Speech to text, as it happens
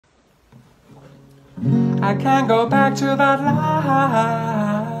I can't go back to that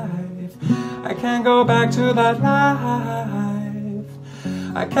life. I can't go back to that life.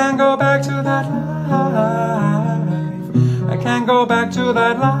 I can't go back to that life. I can't go back to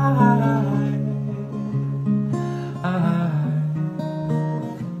that life.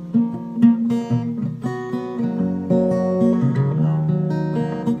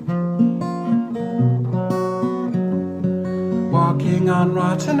 Walking on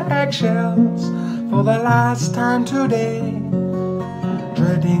rotten eggshells for the last time today,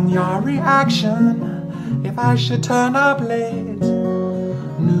 dreading your reaction if I should turn up late.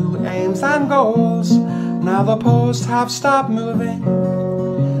 New aims and goals, now the posts have stopped moving,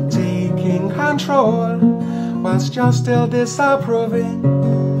 taking control whilst you're still disapproving.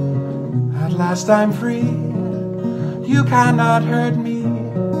 At last I'm free, you cannot hurt me,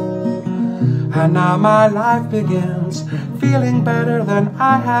 and now my life begins, feeling better than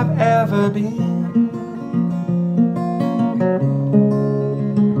I have ever been.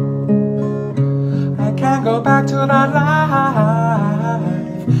 I can't go back to that life.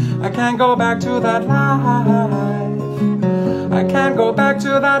 I can't go back to that life. I can't go back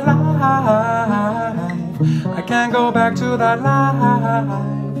to that life. I can't go back to that life.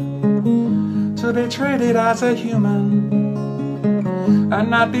 To be treated as a human and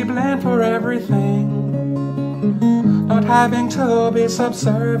not be blamed for everything, not having to be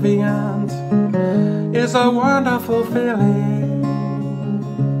subservient is a wonderful feeling.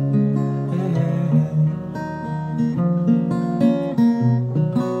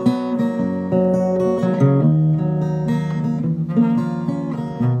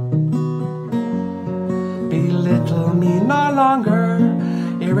 Belittle me no longer,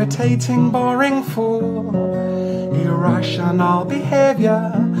 irritating, boring fool. Irrational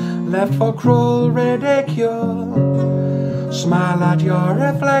behavior left for cruel ridicule. Smile at your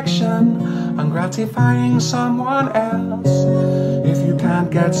reflection, ungratifying someone else. If you can't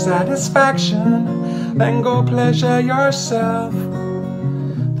get satisfaction, then go pleasure yourself.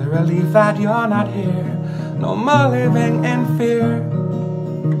 The relief that you're not here, no more living in fear.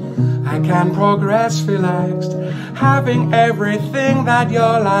 I can progress relaxed, having everything that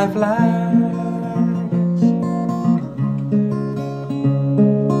your life lacks.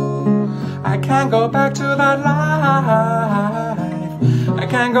 I can't go back to that life. I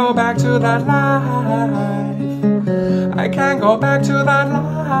can't go back to that life. I can't go back to that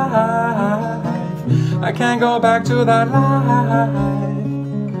life. I can't go back to that life.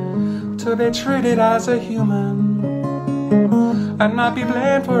 To be treated as a human and not be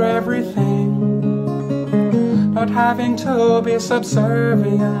blamed for everything, not having to be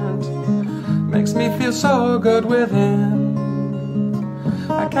subservient, makes me feel so good within.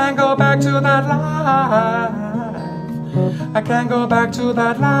 I can't go back to that life. I can't go back to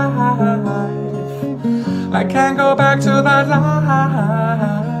that life. I can't go back to that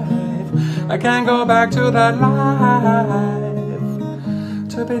life. I can't go back to that life.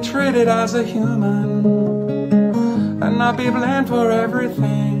 To be treated as a human and not be blamed for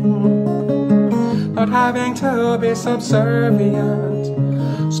everything, not having to be subservient.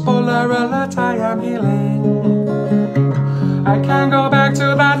 Spoiler alert, I am healing. I can't go back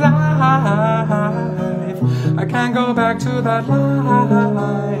to that life. I can't go back to that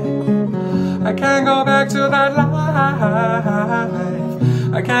life. I can't go back to that life.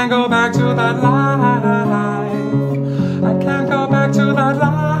 I can't go back to that life. I can't go back to that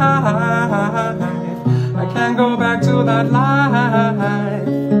life. I can't go back to that life.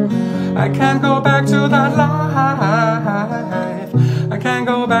 I can't go back to that life. I can't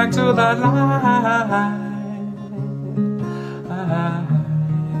go back to that life.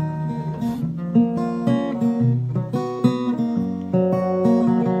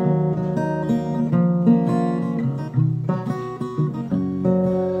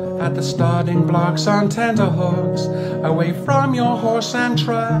 At the starting blocks on tenterhooks, away from your horse and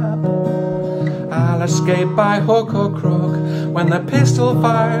trap, I'll escape by hook or crook. When the pistol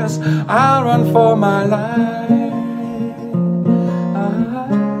fires, I'll run for my life.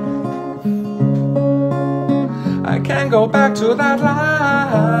 I can't go back to that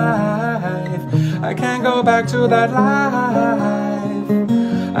life. I can't go back to that life.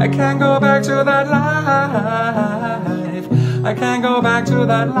 I can't go back to that life. I can't go back to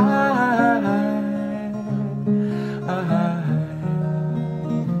that life.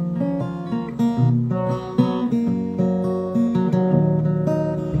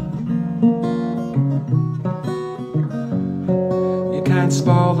 You can't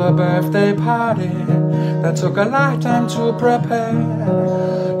spoil the birthday party that took a lifetime to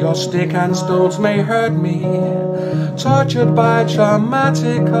prepare. Your stick and stones may hurt me, tortured by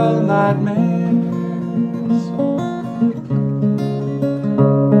dramatical nightmare.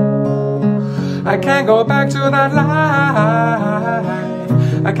 I can't go back to that life.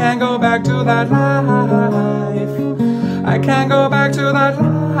 I can't go back to that life. I can't go back to that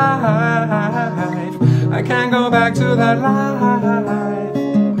life. I can't go back to that life.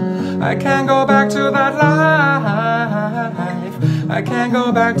 I can't go back to that life. I can't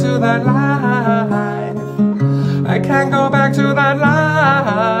go back to that life. I can't go back to that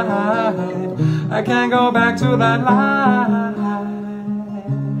life. I can't go back to that life.